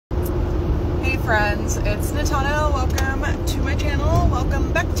friends, it's Natana. Welcome to my channel.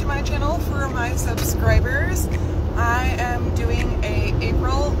 Welcome back to my channel for my subscribers. I am doing a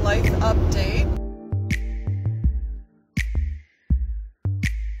April life update.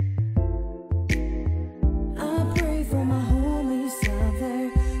 I pray for my homies out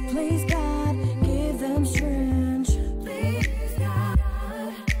there. Please God, give them strength. Please God.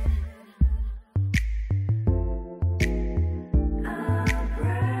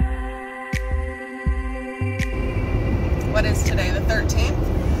 What is today? The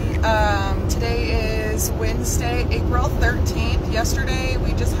 13th. Today is Wednesday, April 13th. Yesterday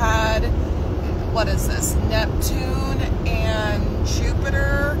we just had, what is this? Neptune and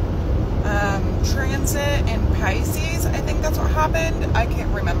Jupiter transit in Pisces. I think that's what happened. I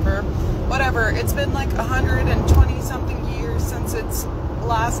can't remember. Whatever. It's been like 120 something years since it's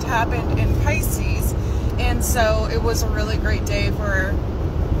last happened in Pisces. And so it was a really great day for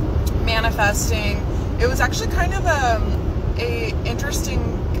manifesting. It was actually kind of a interesting,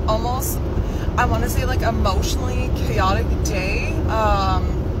 almost, I want to say like emotionally chaotic day.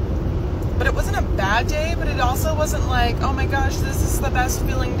 But it wasn't a bad day, but it also wasn't like, oh my gosh, this is the best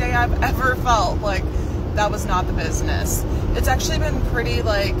feeling day I've ever felt. Like, that was not the business. It's actually been pretty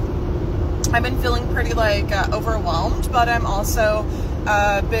like, I've been feeling pretty like overwhelmed, but I'm also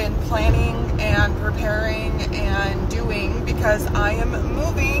been planning and preparing and doing because I am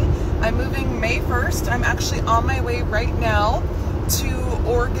moving. I'm moving May 1st. I'm actually on my way right now to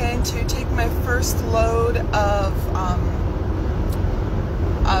Oregon to take my first load of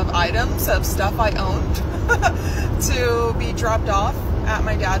items, of stuff I owned to be dropped off at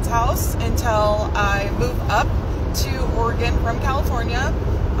my dad's house until I move up to Oregon from California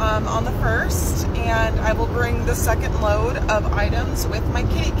on the 1st, and I will bring the second load of items with my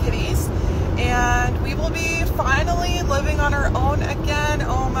kitties, and we will be finally living on our own again.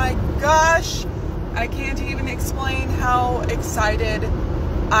 Oh my gosh, I can't even explain how excited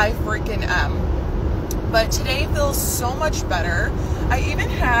I freaking am. But today feels so much better. I even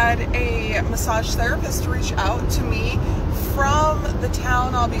had a massage therapist reach out to me from the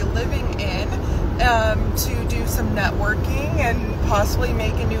town I'll be living in to do some networking and possibly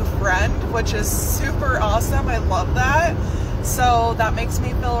make a new friend, which is super awesome. I love that. So that makes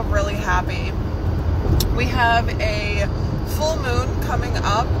me feel really happy. We have a full moon coming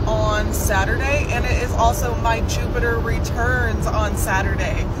up on Saturday, and it is also my Jupiter returns on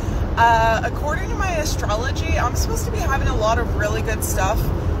Saturday. According to my astrology, I'm supposed to be having a lot of really good stuff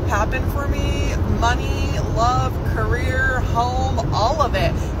happen for me. Money, love, career, home, all of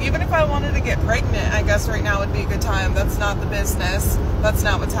it. Even if I wanted to get pregnant, I guess right now would be a good time. That's not the business. That's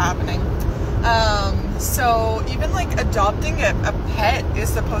not what's happening. So even like adopting a pet is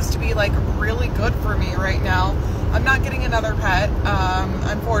supposed to be like really good for me right now. I'm not getting another pet,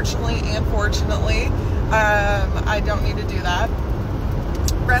 unfortunately and fortunately. I don't need to do that.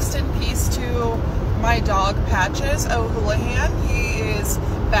 Rest in peace to my dog Patches O'Houlihan. He is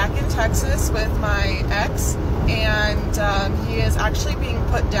back in Texas with my ex, and he is actually being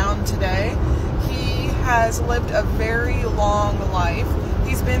put down today. He has lived a very long life.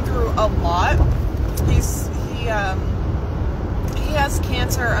 He's been through a lot. He has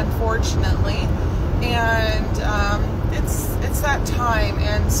cancer, unfortunately, and it's that time,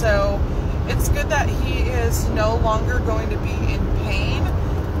 and so it's good that he is no longer going to be in pain.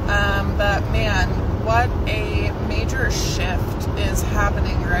 But man, what a major shift is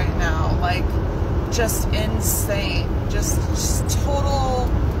happening right now. Like, just insane. Just total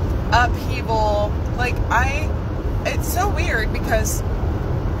upheaval. Like, it's so weird because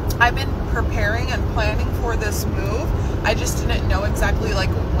I've been preparing and planning for this move. I just didn't know exactly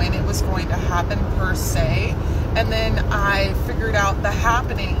like when it was going to happen per se. And then I figured out the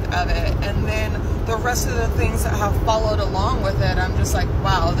happening of it, and then the rest of the things that have followed along with it, I'm just like,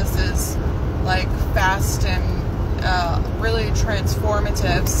 wow, this is like fast and really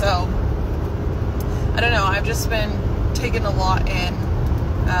transformative. So I don't know, I've just been taking a lot in,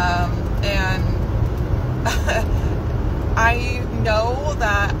 and I know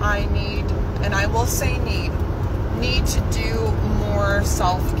that I need, and I will say need to do more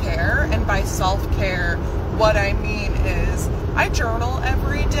self-care. And by self-care, what I mean is I journal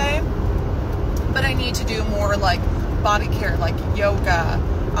every day, but I need to do more like body care, like yoga,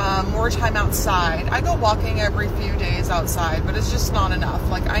 more time outside. I go walking every few days outside, but it's just not enough.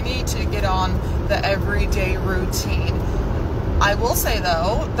 Like, I need to get on the everyday routine. I will say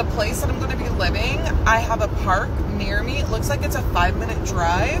though, the place that I'm going to be living, I have a park near me. It looks like it's a 5-minute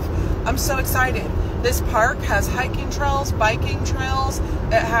drive. I'm so excited. This park has hiking trails, biking trails,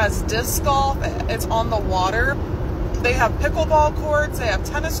 it has disc golf, it's on the water. They have pickleball courts, they have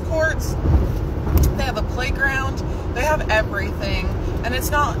tennis courts. They have a playground. They have everything. And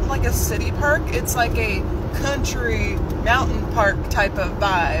it's not like a city park. It's like a country mountain park type of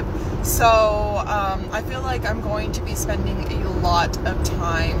vibe. So I feel like I'm going to be spending a lot of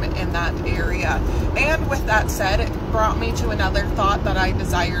time in that area. And with that said, it brought me to another thought that I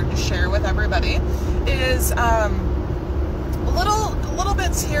desired to share with everybody is little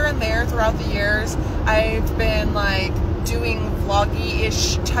bits here and there throughout the years. I've been like doing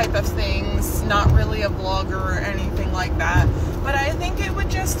vloggy-ish type of things, not really a vlogger or anything like that. But I think it would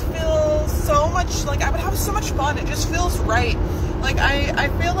just feel so much, like I would have so much fun. It just feels right. Like I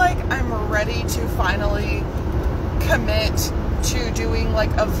feel like I'm ready to finally commit to doing like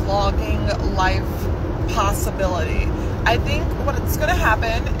a vlogging life possibility. I think what's going to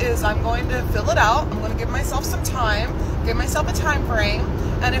happen is I'm going to fill it out. I'm going to give myself some time, give myself a time frame.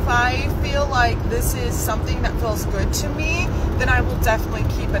 And if I feel like this is something that feels good to me, then I will definitely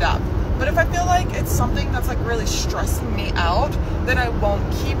keep it up. But if I feel like it's something that's like really stressing me out, then I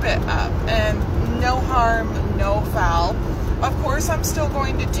won't keep it up. And no harm, no foul. Of course, I'm still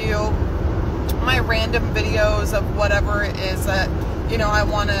going to do my random videos of whatever it is that, you know, I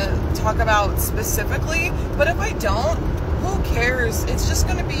want to talk about specifically. But if I don't, who cares? It's just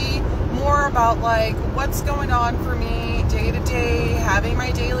going to be more about like what's going on for me day to day, having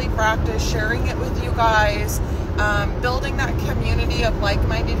my daily practice, sharing it with you guys, building that community of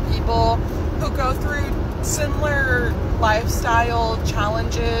like-minded people who go through similar lifestyle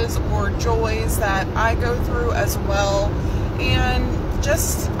challenges or joys that I go through as well. And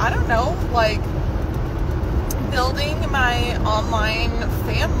just, I don't know, like building my online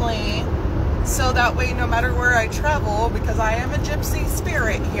family so that way no matter where I travel, because I am a gypsy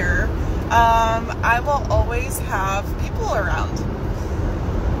spirit here, I will always have people around.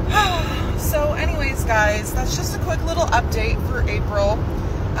 So anyways, guys, that's just a quick little update for April.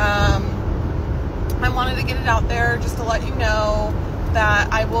 I wanted to get it out there just to let you know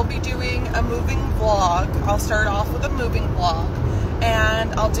that I will be doing a moving vlog. I'll start off with a moving vlog,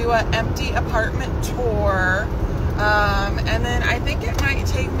 and I'll do an empty apartment tour. And then I think it might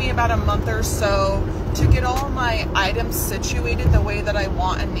take me about a month or so to get all my items situated the way that I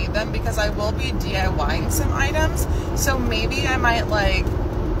want and need them, because I will be DIYing some items. So maybe I might like,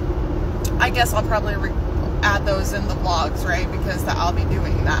 I guess I'll probably add those in the vlogs, right? Because I'll be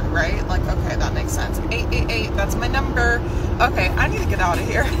doing that, right? Like, okay, that makes sense. 888, that's my number. Okay, I need to get out of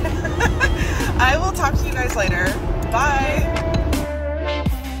here. I will talk to you guys later. Bye.